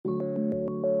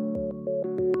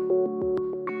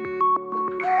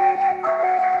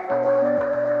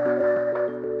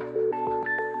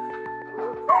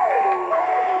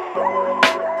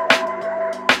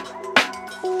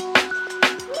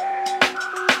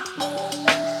Hello.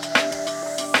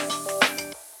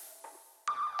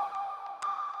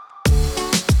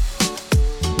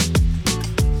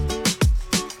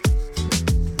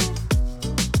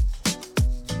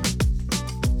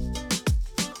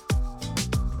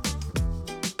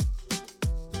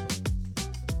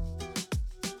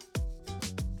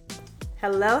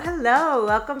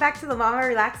 Welcome back to the Mama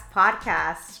RelaXx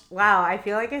podcast. Wow, I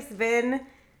feel like it's been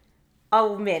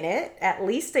a minute, at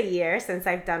least a year since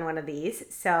I've done one of these.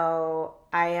 So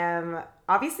I am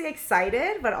obviously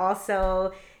excited, but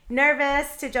also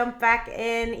nervous to jump back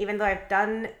in, even though I've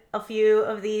done a few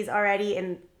of these already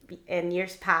in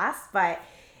years past. But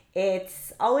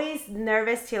it's always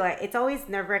it's always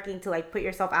nerve-wracking to put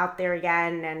yourself out there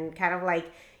again and kind of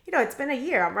it's been a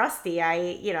year. I'm rusty.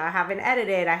 I haven't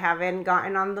edited. I haven't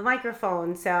gotten on the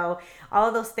microphone. So all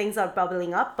of those things are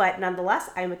bubbling up. But nonetheless,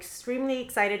 I'm extremely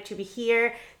excited to be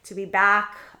here, to be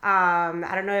back.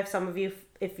 I don't know if some of you,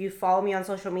 if you follow me on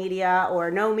social media or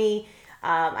know me,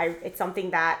 it's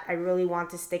something that I really want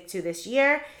to stick to this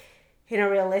year in a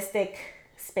realistic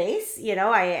space.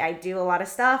 I do a lot of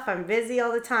stuff. I'm busy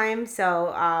all the time.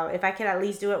 So if I can at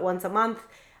least do it once a month,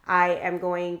 I am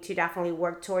going to definitely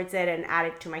work towards it and add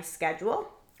it to my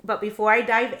schedule. But before I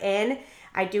dive in,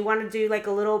 I do want to do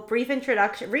a little brief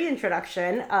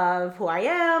reintroduction of who I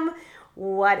am,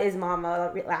 what is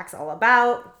Mama RelaXx all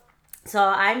about. So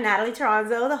I'm Natalie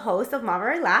Toronzo, the host of Mama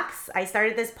RelaXx. I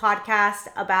started this podcast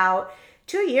about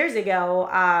 2 years ago,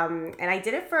 and I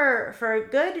did it for a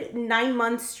good 9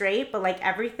 months straight, but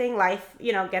everything, life,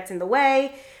 gets in the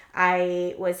way.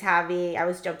 I was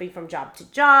jumping from job to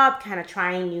job, kind of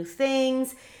trying new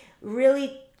things,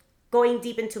 really going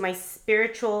deep into my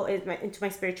spirituality,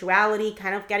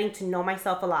 kind of getting to know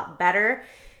myself a lot better.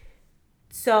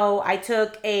 So I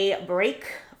took a break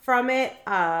from it,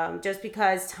 just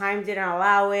because time didn't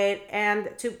allow it.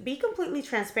 And to be completely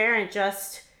transparent,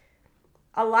 just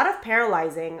a lot of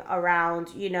paralyzing around,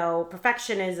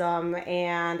 perfectionism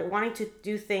and wanting to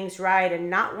do things right and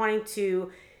not wanting to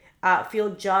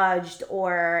feel judged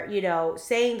or,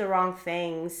 saying the wrong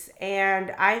things. And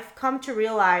I've come to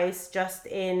realize just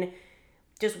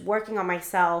working on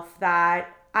myself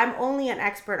that I'm only an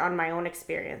expert on my own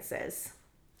experiences.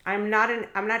 I'm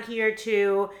not here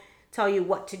to tell you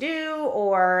what to do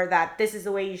or that this is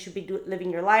the way you should be living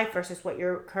your life versus what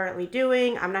you're currently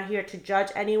doing. I'm not here to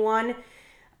judge anyone.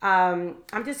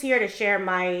 I'm just here to share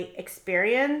my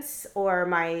experience or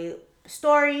my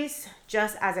stories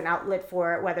just as an outlet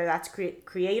for whether that's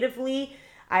creatively.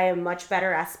 I am much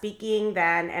better at speaking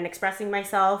and expressing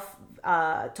myself,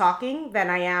 talking, than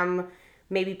I am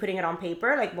maybe putting it on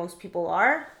paper like most people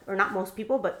are, or not most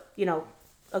people, but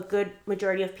a good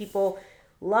majority of people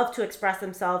love to express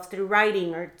themselves through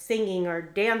writing or singing or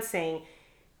dancing.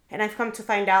 And I've come to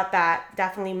find out that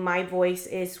definitely my voice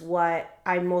is what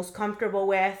I'm most comfortable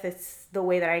with. It's the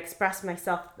way that I express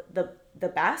myself the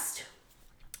best.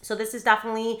 So this is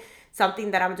definitely something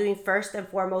that I'm doing first and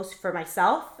foremost for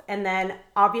myself. And then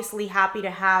obviously happy to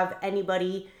have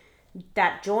anybody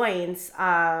that joins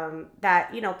that,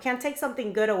 can take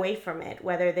something good away from it,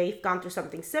 whether they've gone through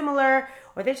something similar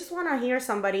or they just want to hear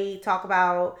somebody talk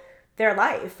about their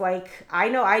life. I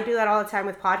know I do that all the time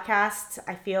with podcasts.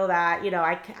 I feel that,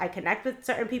 I connect with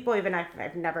certain people, even if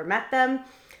I've never met them,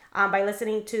 by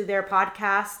listening to their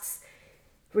podcasts.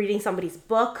 Reading somebody's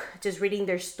book, just reading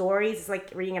their stories. It's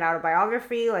like reading an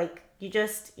autobiography. You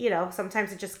just,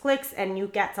 sometimes it just clicks and you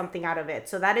get something out of it.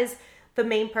 So that is the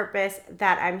main purpose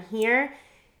that I'm here.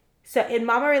 So in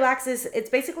Mama RelaXx, it's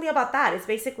basically about that. It's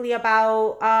basically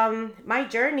about my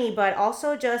journey, but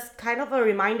also just kind of a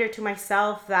reminder to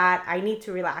myself that I need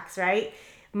to relax, right?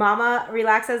 Mama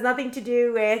RelaXx has nothing to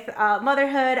do with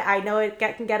motherhood. I know it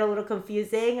can get a little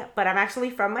confusing, but I'm actually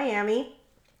from Miami.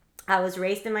 I was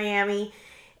raised in Miami.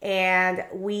 And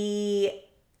we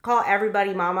call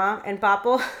everybody mama and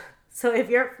papo. So if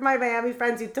you're my Miami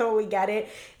friends, you totally get it.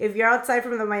 If you're outside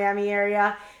from the Miami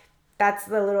area, that's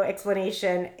the little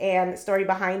explanation and story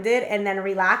behind it. And then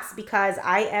RelaXx, because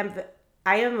I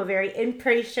am a very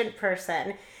impatient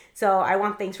person. So I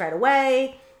want things right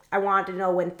away. I want to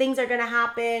know when things are going to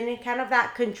happen, kind of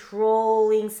that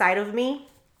controlling side of me.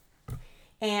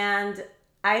 And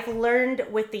I've learned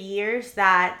with the years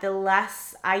that the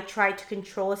less I try to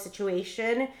control a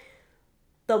situation,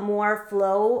 the more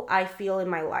flow I feel in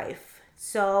my life.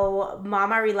 So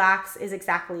Mama RelaXx is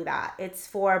exactly that. It's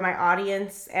for my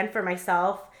audience and for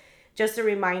myself. Just a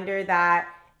reminder that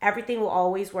everything will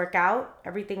always work out.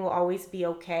 Everything will always be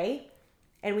okay.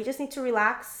 And we just need to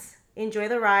relax, enjoy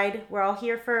the ride. We're all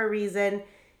here for a reason.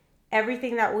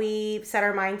 Everything that we set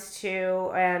our minds to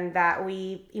and that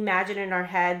we imagine in our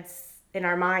heads, in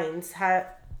our minds,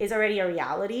 is already a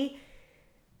reality,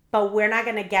 but we're not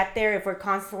going to get there if we're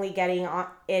constantly getting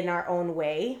in our own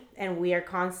way, and we are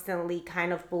constantly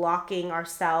kind of blocking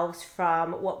ourselves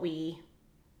from what we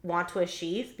want to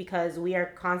achieve, because we are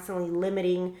constantly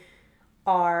limiting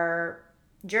our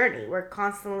journey. We're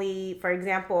constantly, for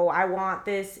example, I want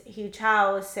this huge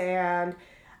house and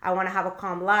I want to have a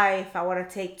calm life. I want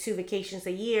to take 2 vacations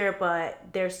a year, but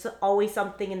there's always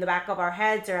something in the back of our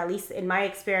heads, or at least in my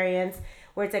experience,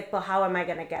 where it's like, but how am I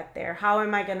going to get there? How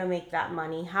am I going to make that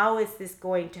money? How is this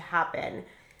going to happen?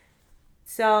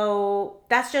 So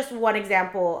that's just one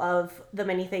example of the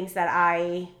many things that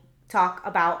I talk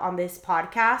about on this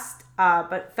podcast,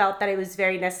 but felt that it was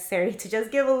very necessary to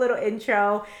just give a little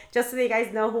intro, just so that you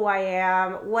guys know who I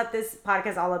am, what this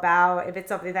podcast is all about, if it's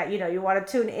something that, you want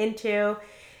to tune into.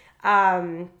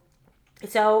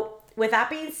 So with that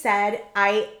being said,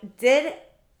 I did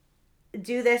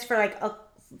do this for like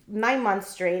 9 months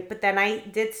straight, but then I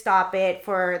did stop it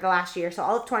for the last year. So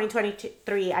all of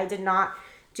 2023, I did not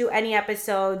do any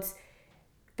episodes.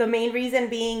 The main reason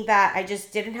being that I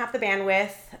just didn't have the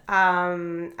bandwidth.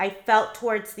 I felt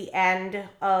towards the end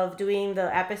of doing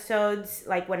the episodes,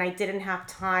 like when I didn't have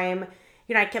time,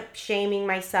 I kept shaming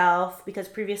myself, because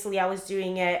previously I was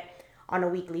doing it on a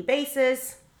weekly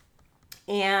basis.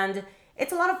 And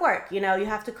it's a lot of work. You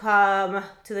have to come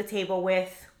to the table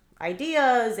with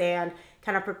ideas and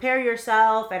kind of prepare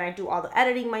yourself. And I do all the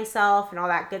editing myself and all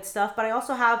that good stuff. But I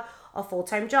also have a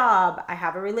full-time job. I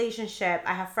have a relationship.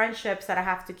 I have friendships that I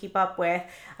have to keep up with.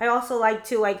 I also like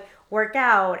to work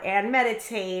out and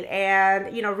meditate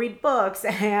and, read books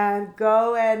and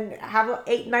go and have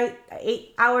an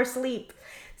 8-hour sleep.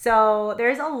 So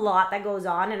there's a lot that goes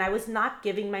on, and I was not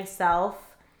giving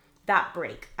myself that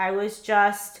break. I was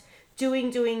just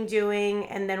doing.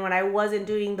 And then when I wasn't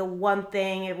doing the one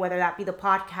thing, whether that be the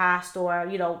podcast or,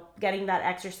 getting that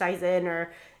exercise in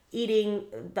or eating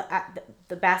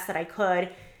the best that I could,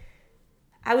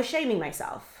 I was shaming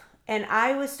myself. And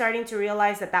I was starting to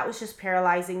realize that was just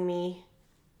paralyzing me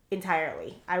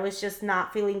entirely. I was just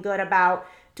not feeling good about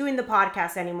doing the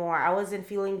podcast anymore. I wasn't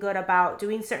feeling good about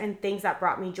doing certain things that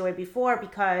brought me joy before,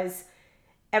 because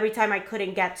every time I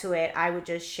couldn't get to it, I would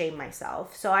just shame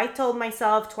myself. So I told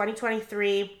myself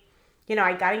 2023,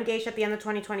 I got engaged at the end of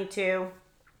 2022.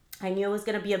 I knew it was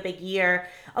going to be a big year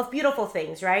of beautiful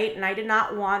things, right? And I did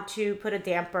not want to put a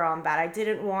damper on that. I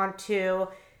didn't want to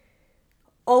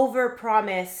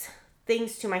overpromise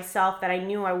things to myself that I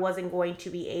knew I wasn't going to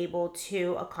be able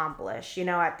to accomplish.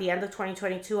 At the end of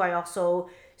 2022, I also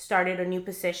started a new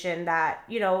position that,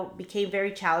 became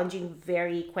very challenging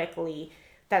very quickly,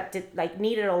 that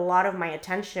needed a lot of my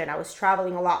attention. I was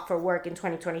traveling a lot for work in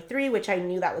 2023, which I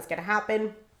knew that was going to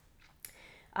happen.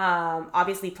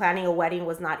 Obviously planning a wedding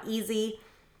was not easy.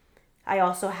 I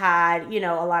also had,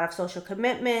 a lot of social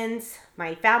commitments.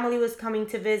 My family was coming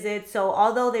to visit. So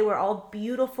although they were all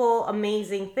beautiful,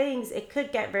 amazing things, it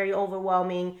could get very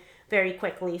overwhelming very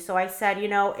quickly. So I said,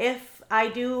 if I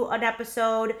do an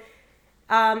episode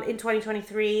in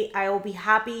 2023, I will be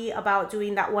happy about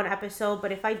doing that one episode.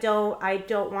 But if I don't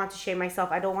want to shame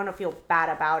myself. I don't want to feel bad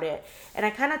about it. And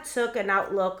I kind of took an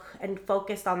outlook and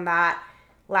focused on that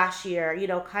last year,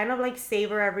 kind of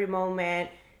savor every moment,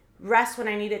 rest when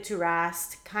I needed to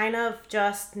rest, kind of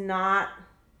just not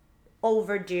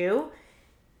overdo.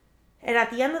 And at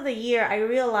the end of the year, I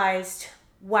realized,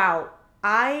 wow,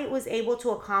 I was able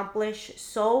to accomplish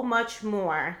so much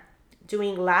more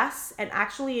doing less and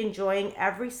actually enjoying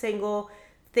every single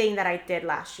thing that I did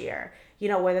last year.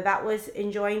 Whether that was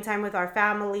enjoying time with our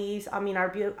families. I mean,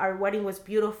 our wedding was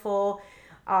beautiful.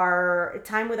 Our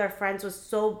time with our friends was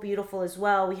so beautiful as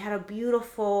well. We had a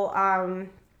beautiful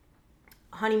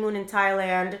honeymoon in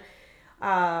Thailand.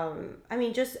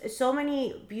 Just so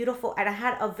many beautiful, and I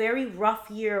had a very rough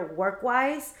year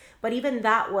work-wise, but even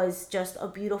that was just a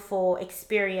beautiful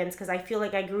experience, because I feel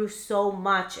like I grew so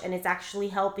much, and it's actually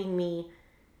helping me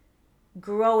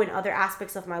grow in other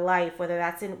aspects of my life, whether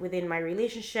that's within my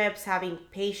relationships, having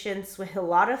patience with a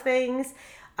lot of things,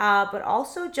 but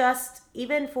also just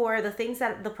even for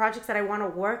the projects that I want to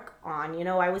work on.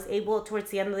 I was able towards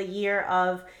the end of the year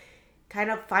of kind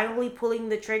of finally pulling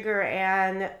the trigger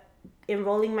and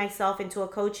enrolling myself into a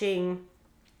coaching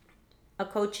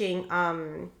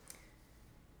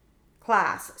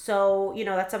class. So,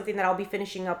 that's something that I'll be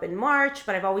finishing up in March,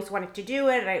 but I've always wanted to do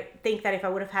it. And I think that if I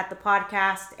would have had the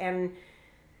podcast and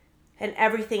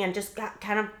everything and just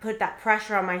kind of put that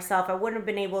pressure on myself, I wouldn't have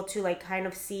been able to kind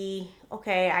of see,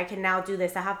 okay, I can now do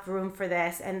this. I have room for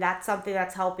this. And that's something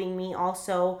that's helping me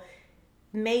also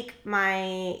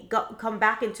come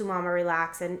back into Mama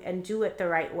Relax and do it the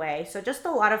right way. So just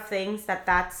a lot of things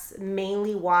that's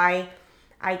mainly why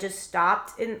I just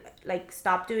stopped doing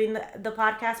the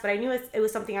podcast, but I knew it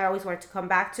was something I always wanted to come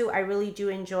back to. I really do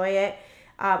enjoy it.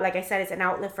 Like I said, it's an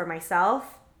outlet for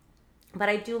myself. But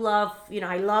I do love,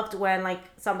 I loved when like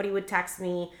somebody would text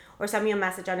me or send me a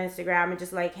message on Instagram and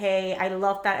just like, hey, I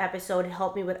loved that episode. It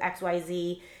helped me with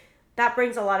XYZ. That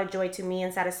brings a lot of joy to me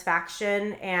and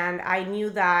satisfaction. And I knew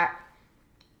that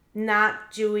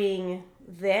not doing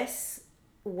this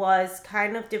was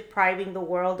kind of depriving the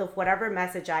world of whatever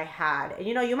message I had. And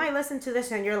you might listen to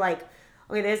this and you're like,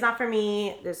 okay, this is not for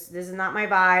me. This is not my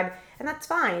vibe, and that's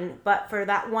fine. But for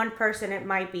that one person, it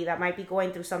might be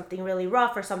going through something really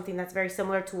rough or something that's very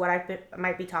similar to what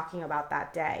might be talking about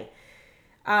that day.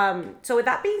 So with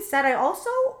that being said, I also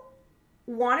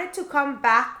wanted to come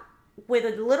back with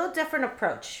a little different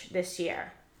approach this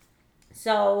year.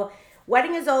 So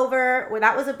wedding is over. Well,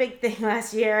 that was a big thing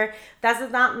last year. That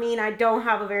does not mean I don't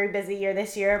have a very busy year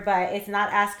this year, but it's not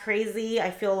as crazy.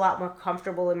 I feel a lot more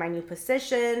comfortable in my new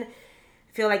position.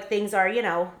 I feel like things are,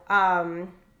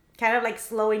 kind of like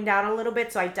slowing down a little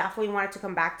bit. So I definitely wanted to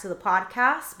come back to the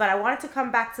podcast, but I wanted to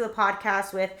come back to the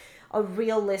podcast with a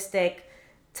realistic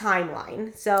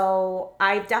timeline. So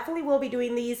I definitely will be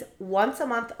doing these once a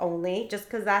month only, just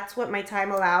because that's what my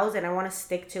time allows and I want to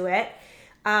stick to it.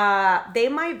 They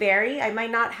might vary. I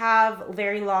might not have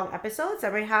very long episodes. I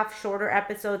might have shorter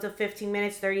episodes of 15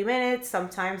 minutes, 30 minutes.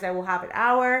 Sometimes I will have an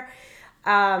hour.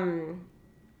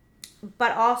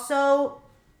 But also,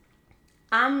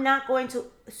 I'm not going to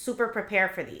super prepare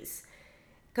for these.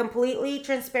 Complete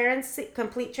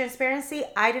transparency.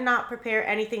 I did not prepare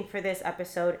anything for this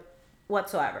episode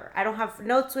whatsoever. I don't have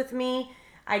notes with me.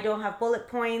 I don't have bullet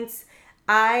points.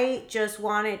 I just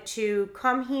wanted to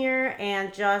come here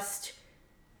and just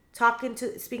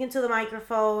speak into the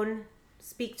microphone,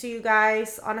 speak to you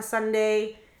guys on a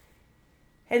Sunday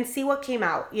and see what came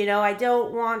out. I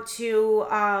don't want to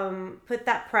put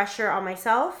that pressure on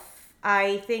myself.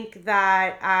 I think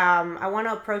that I want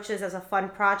to approach this as a fun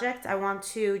project. I want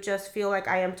to just feel like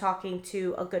I am talking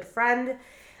to a good friend.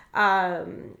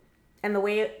 And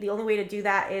the only way to do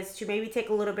that is to maybe take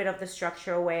a little bit of the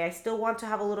structure away. I still want to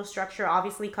have a little structure.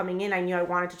 Obviously, coming in, I knew I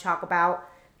wanted to talk about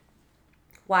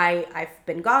why I've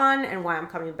been gone and why I'm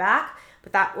coming back.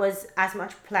 But that was as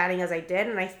much planning as I did.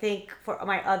 And I think for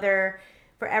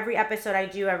every episode I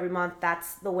do every month,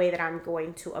 that's the way that I'm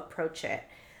going to approach it.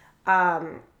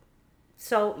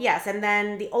 So yes, and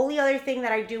then the only other thing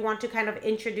that I do want to kind of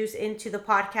introduce into the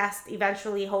podcast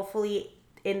eventually, hopefully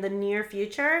in the near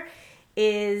future,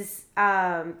 is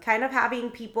kind of having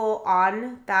people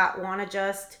on that want to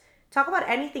just talk about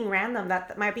anything random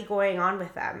that might be going on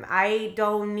with them. I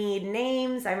don't need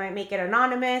names. I might make it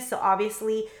anonymous. So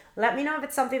obviously, let me know if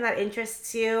it's something that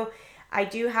interests you. I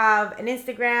do have an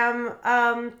Instagram.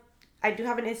 I do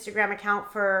have an Instagram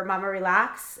account for Mama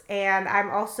RelaXx, and I'm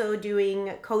also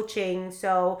doing coaching.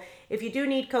 So if you do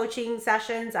need coaching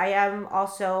sessions, I'm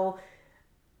also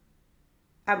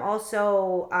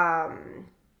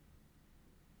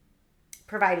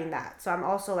providing that. So I'm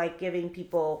also like giving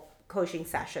people coaching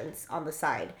sessions on the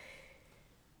side.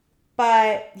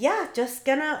 But yeah, just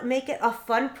gonna make it a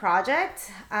fun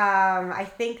project. I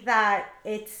think that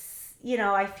it's,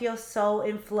 I feel so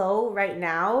in flow right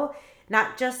now,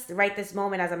 not just right this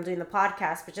moment as I'm doing the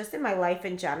podcast, but just in my life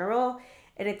in general.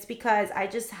 And it's because I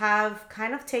just have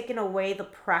kind of taken away the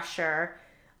pressure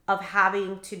of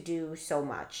having to do so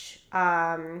much.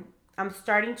 I'm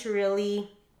starting to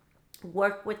really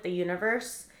work with the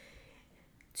universe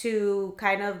to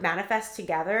kind of manifest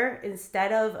together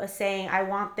instead of saying I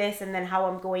want this and then how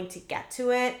I'm going to get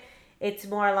to it. It's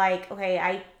more like, okay,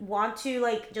 I want to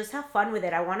like just have fun with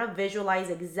it. I want to visualize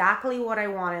exactly what I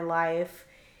want in life.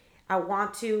 I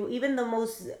want to, even the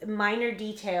most minor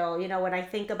detail, when I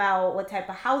think about what type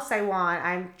of house I want,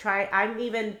 I'm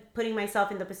even putting myself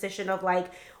in the position of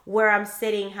like where I'm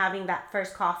sitting, having that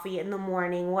first coffee in the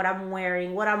morning, what I'm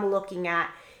wearing, what I'm looking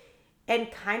at,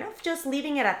 and kind of just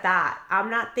leaving it at that. I'm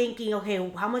not thinking, okay,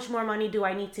 how much more money do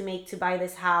I need to make to buy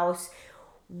this house?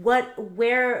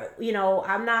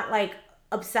 I'm not like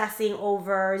obsessing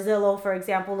over Zillow, for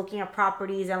example, looking at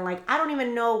properties and like, I don't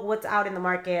even know what's out in the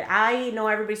market. I know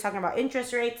everybody's talking about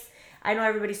interest rates. I know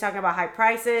everybody's talking about high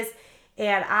prices.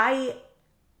 And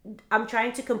I'm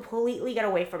trying to completely get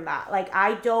away from that. Like,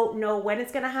 I don't know when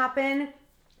it's going to happen.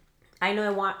 I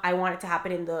know I want it to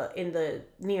happen in the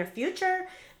near future,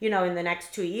 in the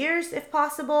next 2 years if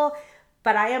possible,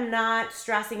 but I am not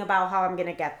stressing about how I'm going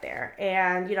to get there.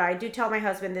 And, I do tell my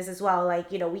husband this as well.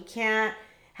 Like, we can't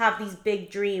have these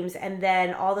big dreams and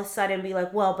then all of a sudden be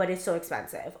like, well, but it's so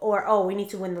expensive, or, oh, we need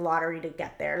to win the lottery to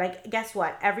get there. Like, guess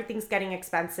what? Everything's getting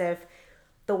expensive.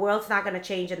 The world's not going to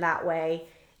change in that way.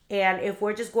 And if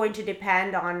we're just going to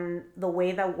depend on the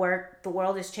way that the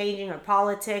world is changing or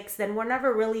politics, then we're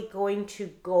never really going to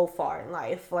go far in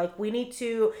life. Like, we need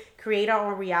to create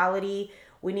our own reality.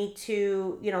 We need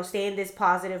to, stay in this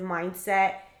positive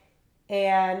mindset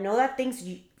and know that things,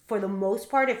 for the most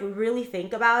part, if we really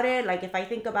think about it, like if I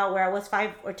think about where I was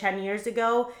 5 or 10 years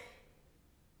ago,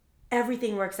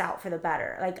 everything works out for the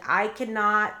better. Like, I couldn't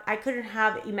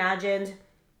have imagined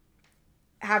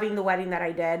having the wedding that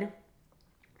I did.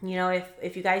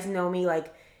 If you guys know me,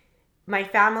 like, my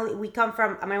family,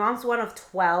 my mom's one of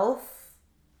 12,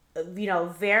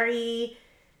 very,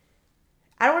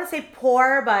 I don't want to say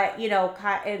poor, but,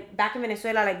 back in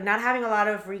Venezuela, like, not having a lot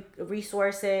of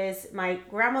resources. My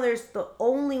grandmother's the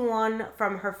only one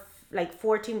from her, like,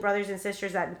 14 brothers and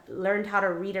sisters that learned how to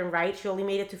read and write. She only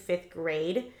made it to 5th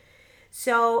grade.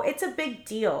 So it's a big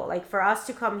deal, like, for us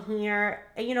to come here.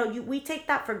 And, we take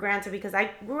that for granted because I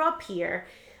grew up here.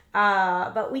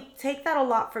 But we take that a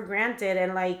lot for granted.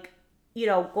 And, like,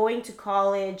 going to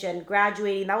college and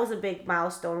graduating, that was a big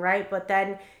milestone, right? But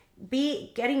then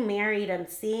getting married and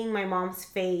seeing my mom's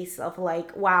face of,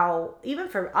 like, wow, even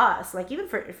for us, like, even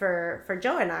for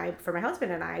Joe and I, for my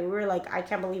husband and I, we were like, I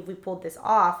can't believe we pulled this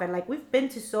off. And, like, we've been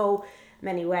to so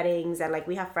many weddings, and, like,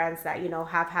 we have friends that,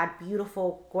 have had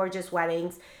beautiful, gorgeous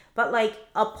weddings, but, like,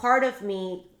 a part of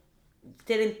me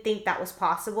didn't think that was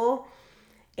possible.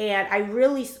 And I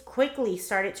really quickly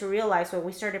started to realize when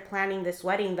we started planning this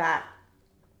wedding that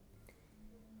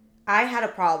I had a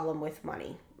problem with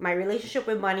money. My relationship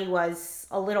with money was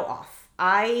a little off.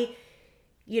 I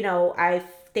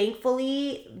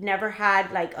thankfully never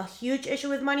had, like, a huge issue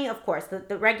with money. Of course,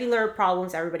 the regular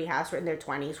problems everybody has in their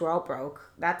 20s. We're all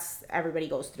broke. Everybody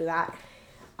goes through that.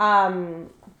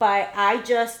 But I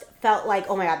just felt like,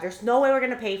 oh my God, there's no way we're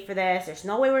going to pay for this. There's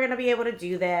no way we're going to be able to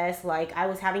do this. Like, I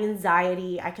was having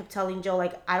anxiety. I kept telling Joe,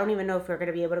 like, I don't even know if we're going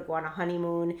to be able to go on a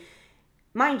honeymoon.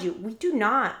 Mind you, we do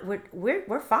not.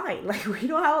 We're fine. Like, we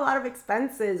don't have a lot of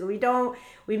expenses.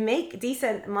 We make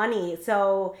decent money.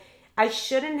 So I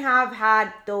shouldn't have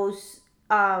had those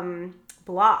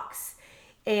blocks.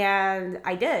 And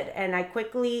I did. And I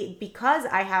quickly, because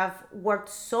I have worked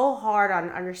so hard on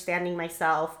understanding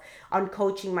myself, on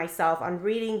coaching myself, on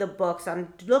reading the books,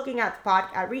 on looking at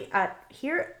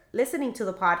listening to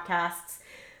the podcasts.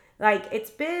 Like,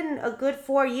 it's been a good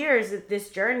 4 years of this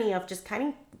journey of just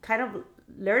kind of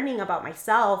learning about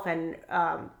myself and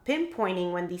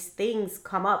pinpointing when these things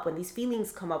come up, when these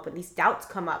feelings come up, when these doubts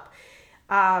come up.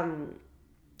 And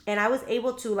I was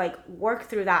able to, like, work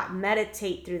through that,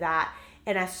 meditate through that.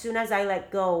 And as soon as I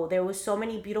let go, there was so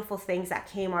many beautiful things that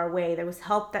came our way. There was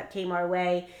help that came our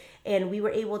way. And we were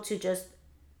able to just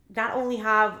not only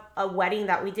have a wedding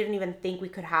that we didn't even think we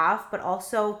could have, but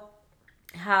also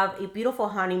have a beautiful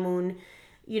honeymoon,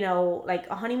 like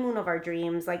a honeymoon of our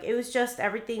dreams. Like, it was just,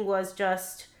 everything was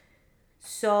just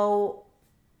so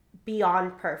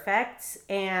beyond perfect.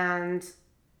 And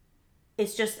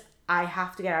it's just, I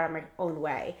have to get out of my own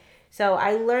way. So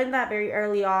I learned that very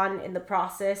early on in the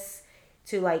process,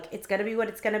 to, like, it's going to be what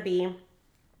it's going to be.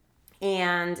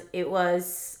 And it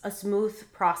was a smooth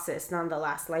process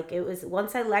nonetheless. Like, it was,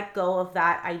 once I let go of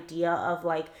that idea of,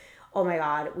 like, oh my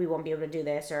God, we won't be able to do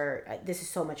this, or this is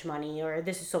so much money, or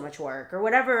this is so much work, or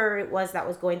whatever it was that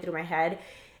was going through my head,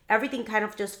 everything kind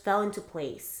of just fell into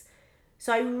place.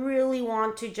 So I really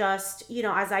want to just,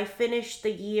 as I finished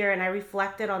the year and I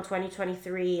reflected on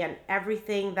 2023 and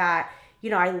everything that,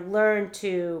 I learned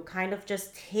to kind of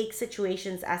just take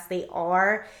situations as they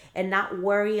are and not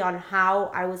worry on how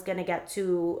I was going to get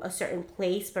to a certain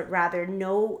place, but rather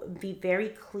be very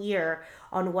clear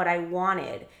on what I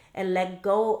wanted and let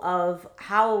go of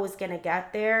how I was going to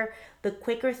get there. The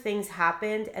quicker things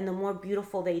happened and the more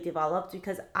beautiful they developed,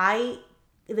 because the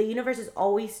universe is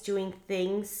always doing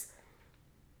things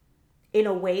in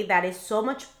a way that is so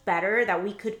much better that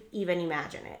we could even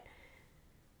imagine it.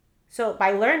 So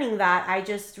by learning that, I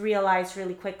just realized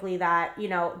really quickly that,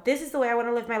 this is the way I want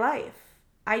to live my life.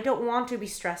 I don't want to be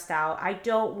stressed out. I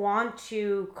don't want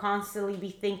to constantly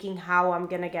be thinking how I'm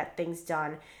going to get things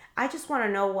done. I just want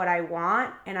to know what I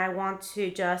want, and I want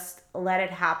to just let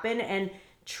it happen and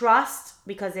trust,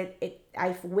 because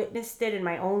I've witnessed it in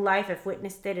my own life. I've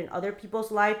witnessed it in other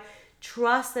people's life.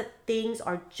 Trust that things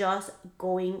are just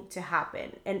going to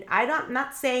happen. And I'm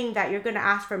not saying that you're going to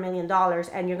ask for $1 million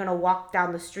and you're going to walk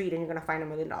down the street and you're going to find $1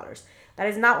 million. That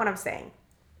is not what I'm saying.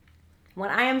 What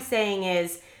I am saying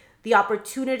is the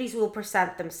opportunities will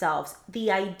present themselves.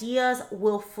 The ideas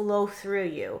will flow through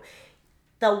you.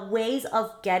 The ways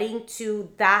of getting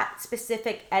to that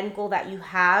specific end goal that you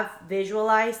have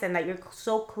visualized and that you're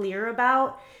so clear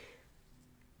about,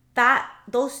 that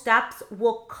those steps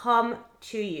will come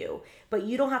to you, but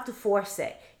you don't have to force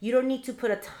it. You don't need to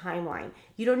put a timeline.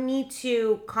 You don't need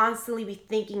to constantly be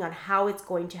thinking on how it's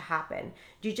going to happen.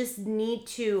 You just need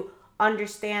to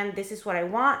understand, this is what I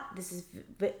want.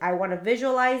 I want to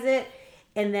visualize it.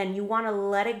 And then you want to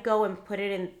let it go and put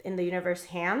it in the universe's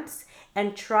hands,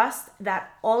 and trust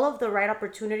that all of the right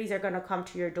opportunities are going to come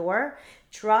to your door.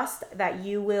 Trust that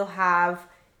you will have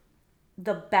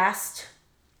the best,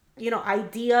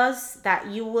 ideas, that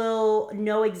you will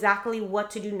know exactly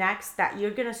what to do next, that you're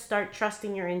going to start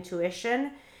trusting your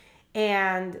intuition.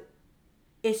 And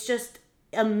it's just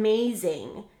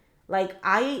amazing. Like,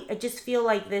 I just feel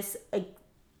like this,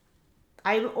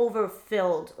 I'm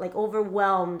overfilled, like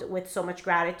overwhelmed with so much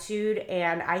gratitude.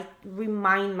 And I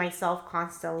remind myself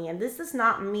constantly, and this does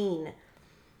not mean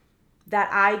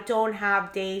that I don't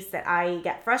have days that I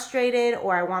get frustrated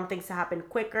or I want things to happen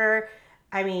quicker.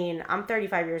 I mean, I'm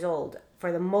 35 years old.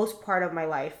 For the most part of my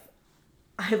life,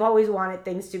 I've always wanted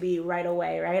things to be right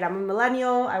away, right? I'm a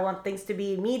millennial. I want things to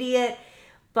be immediate.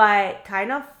 But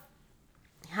kind of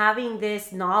having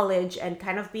this knowledge and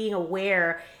kind of being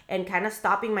aware and kind of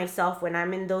stopping myself when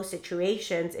I'm in those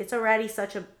situations, it's already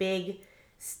such a big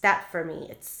step for me.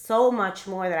 It's so much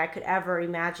more than I could ever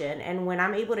imagine. And when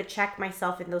I'm able to check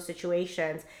myself in those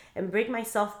situations and bring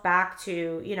myself back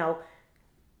to,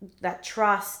 that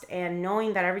trust and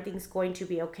knowing that everything's going to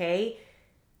be okay,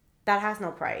 that has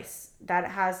no price. That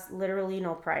has literally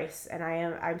no price. And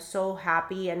I'm so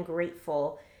happy and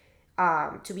grateful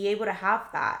to be able to have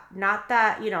that. Not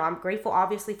that, I'm grateful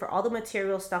obviously for all the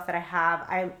material stuff that I have.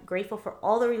 I'm grateful for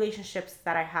all the relationships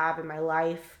that I have in my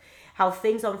life, how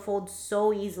things unfold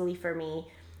so easily for me.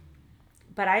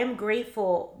 But I am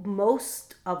grateful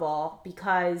most of all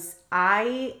because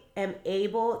I am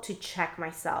able to check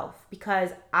myself,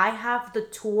 because I have the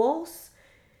tools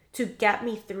to get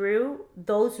me through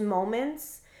those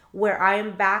moments where I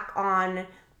am back on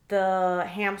the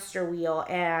hamster wheel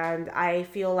and I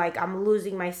feel like I'm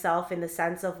losing myself in the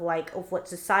sense of what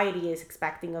society is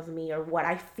expecting of me or what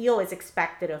I feel is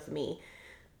expected of me.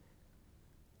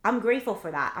 I'm grateful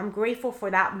for that. I'm grateful for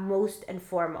that most and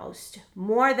foremost,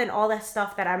 more than all that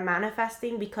stuff that I'm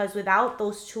manifesting, because without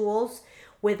those tools,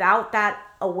 without that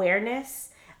awareness,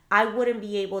 I wouldn't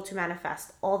be able to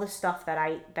manifest all the stuff that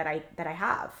I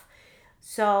have.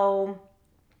 So,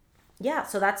 yeah,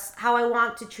 so that's how I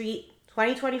want to treat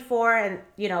 2024, and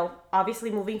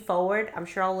obviously moving forward, I'm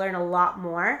sure I'll learn a lot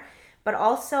more. But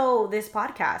also this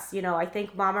podcast, I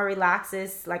think Mama RelaXx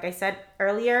is, like I said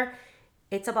earlier,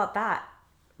 it's about that.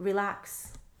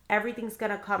 Relax. Everything's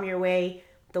gonna come your way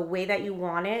the way that you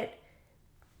want it,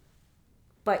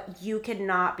 but you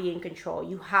cannot be in control.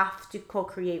 You have to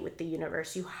co-create with the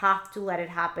universe. You have to let it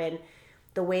happen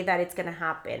the way that it's gonna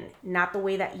happen, not the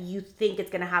way that you think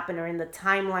it's gonna happen or in the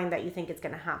timeline that you think it's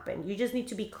gonna happen. You just need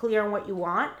to be clear on what you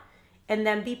want, and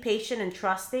then be patient and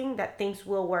trusting that things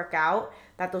will work out,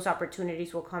 that those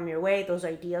opportunities will come your way, those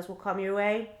ideas will come your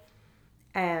way.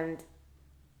 And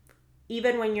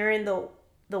even when you're in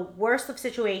the worst of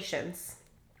situations,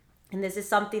 and this is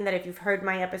something that if you've heard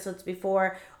my episodes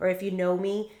before or if you know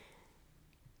me,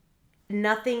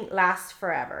 nothing lasts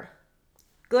forever.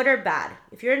 Good or bad.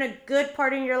 If you're in a good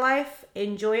part in your life,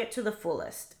 enjoy it to the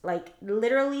fullest. Like,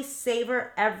 literally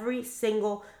savor every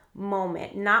single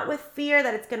moment. Not with fear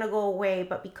that it's going to go away,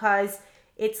 but because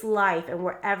it's life and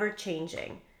we're ever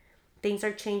changing. Things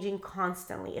are changing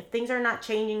constantly. If things are not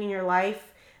changing in your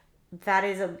life,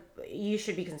 you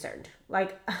should be concerned.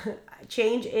 Like,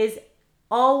 change is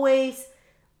always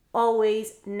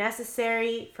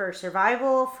necessary for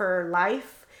survival, for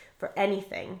life, for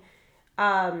anything.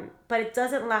 But it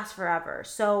doesn't last forever.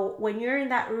 So when you're in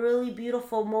that really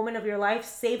beautiful moment of your life,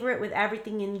 savor it with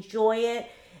everything, enjoy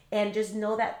it, and just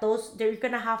know that you're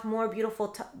gonna have more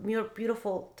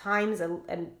beautiful times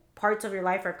and parts of your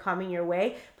life are coming your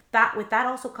way. But with that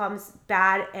also comes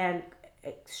bad and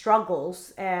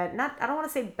struggles, and I don't want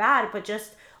to say bad, but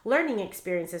just learning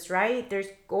experiences, right? There's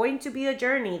going to be a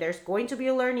journey, there's going to be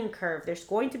a learning curve, there's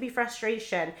going to be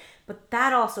frustration, but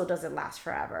that also doesn't last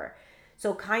forever.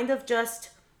 So kind of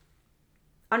just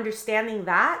understanding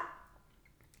that,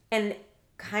 and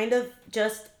kind of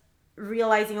just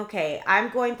realizing, okay, I'm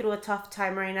going through a tough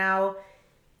time right now.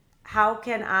 How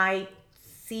can I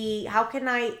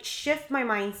shift my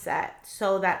mindset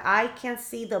so that I can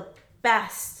see the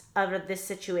best out of this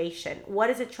situation?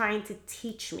 What is it trying to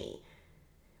teach me?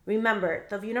 Remember,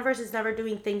 the universe is never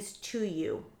doing things to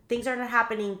you. Things are not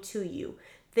happening to you.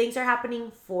 Things are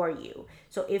happening for you.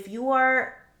 So if you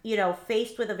are,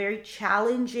 faced with a very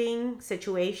challenging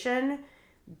situation,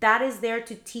 that is there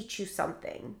to teach you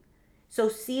something. So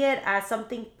see it as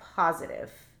something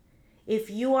positive. If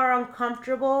you are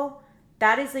uncomfortable,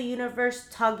 that is the universe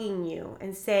tugging you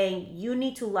and saying, you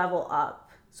need to level up.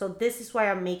 So this is why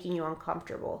I'm making you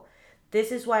uncomfortable.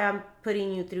 This is why I'm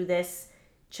putting you through this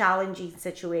challenging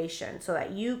situation, so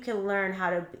that you can learn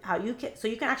how you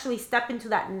can actually step into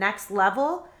that next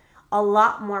level a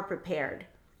lot more prepared.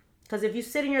 Because if you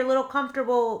sit in your little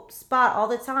comfortable spot all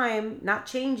the time, not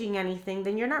changing anything,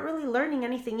 then you're not really learning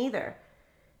anything either.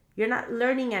 You're not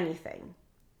learning anything.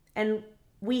 And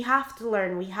we have to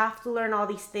learn. We have to learn all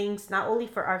these things, not only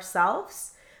for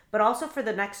ourselves, but also for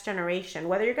the next generation.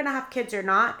 Whether you're going to have kids or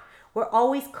not, we're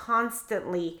always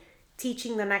constantly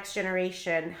teaching the next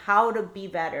generation how to be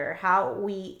better, how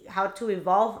to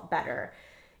evolve better,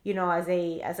 as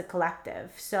a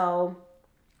collective. So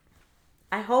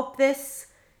I hope this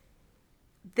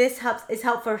is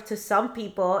helpful to some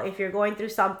people if you're going through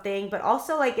something, but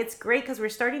also like it's great because we're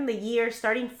starting the year,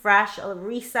 starting fresh, a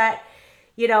reset.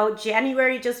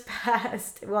 January just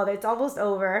passed. Well, it's almost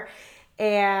over.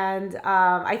 And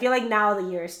I feel like now the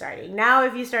year is starting. Now,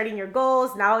 if you're starting your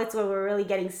goals, now it's when we're really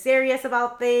getting serious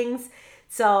about things.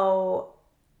 So,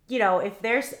 if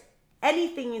there's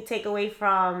anything you take away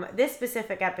from this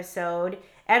specific episode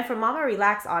and from Mama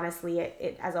RelaXx, honestly,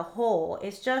 it as a whole,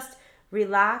 it's just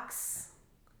relax,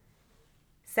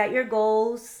 set your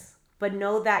goals, but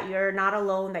know that you're not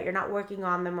alone, that you're not working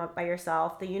on them by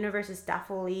yourself. The universe is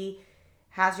definitely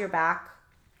has your back,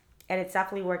 and it's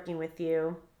definitely working with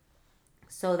you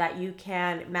so that you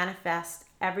can manifest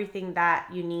everything that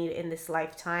you need in this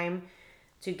lifetime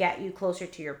to get you closer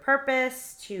to your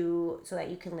purpose, so that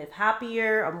you can live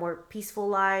happier, a more peaceful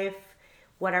life,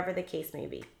 whatever the case may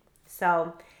be.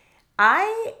 So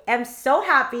I am so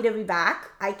happy to be back.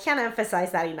 I can't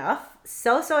emphasize that enough.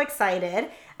 So excited.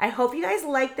 I hope you guys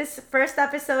like this first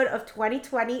episode of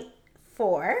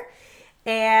 2024.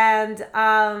 And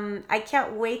I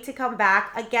can't wait to come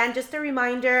back. Again, just a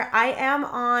reminder,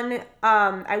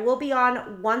 I will be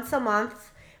on once a month,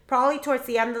 probably towards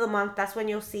the end of the month. That's when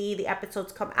you'll see the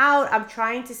episodes come out. I'm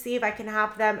trying to see if I can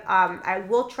have them. I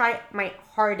will try my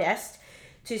hardest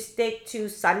to stick to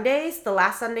Sundays, the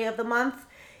last Sunday of the month.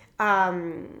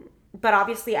 But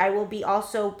obviously I will be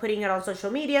also putting it on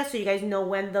social media so you guys know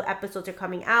when the episodes are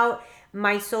coming out.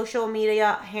 My social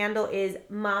media handle is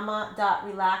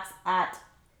mama.relax,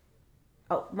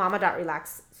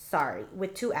 sorry,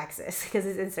 with 2 X's because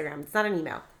it's Instagram. It's not an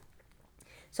email.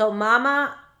 So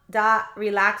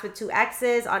mama.relax with 2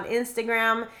 X's on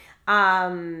Instagram.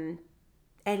 And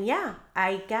yeah,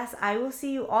 I guess I will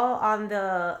see you all on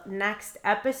the next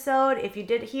episode. If you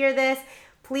did hear this,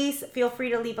 please feel free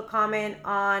to leave a comment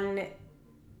on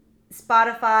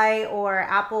Spotify or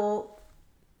Apple,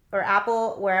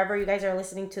 wherever you guys are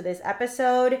listening to this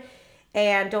episode.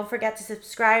 And don't forget to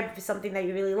subscribe if it's something that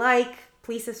you really like.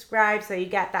 Please subscribe so you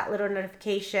get that little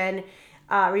notification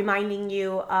reminding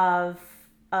you of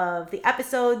the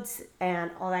episodes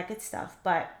and all that good stuff.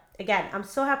 But again, I'm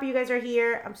so happy you guys are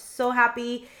here. I'm so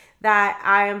happy that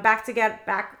I am back to get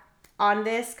back on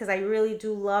this because I really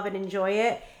do love and enjoy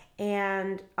it.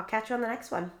 And I'll catch you on the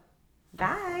next one.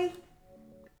 Bye.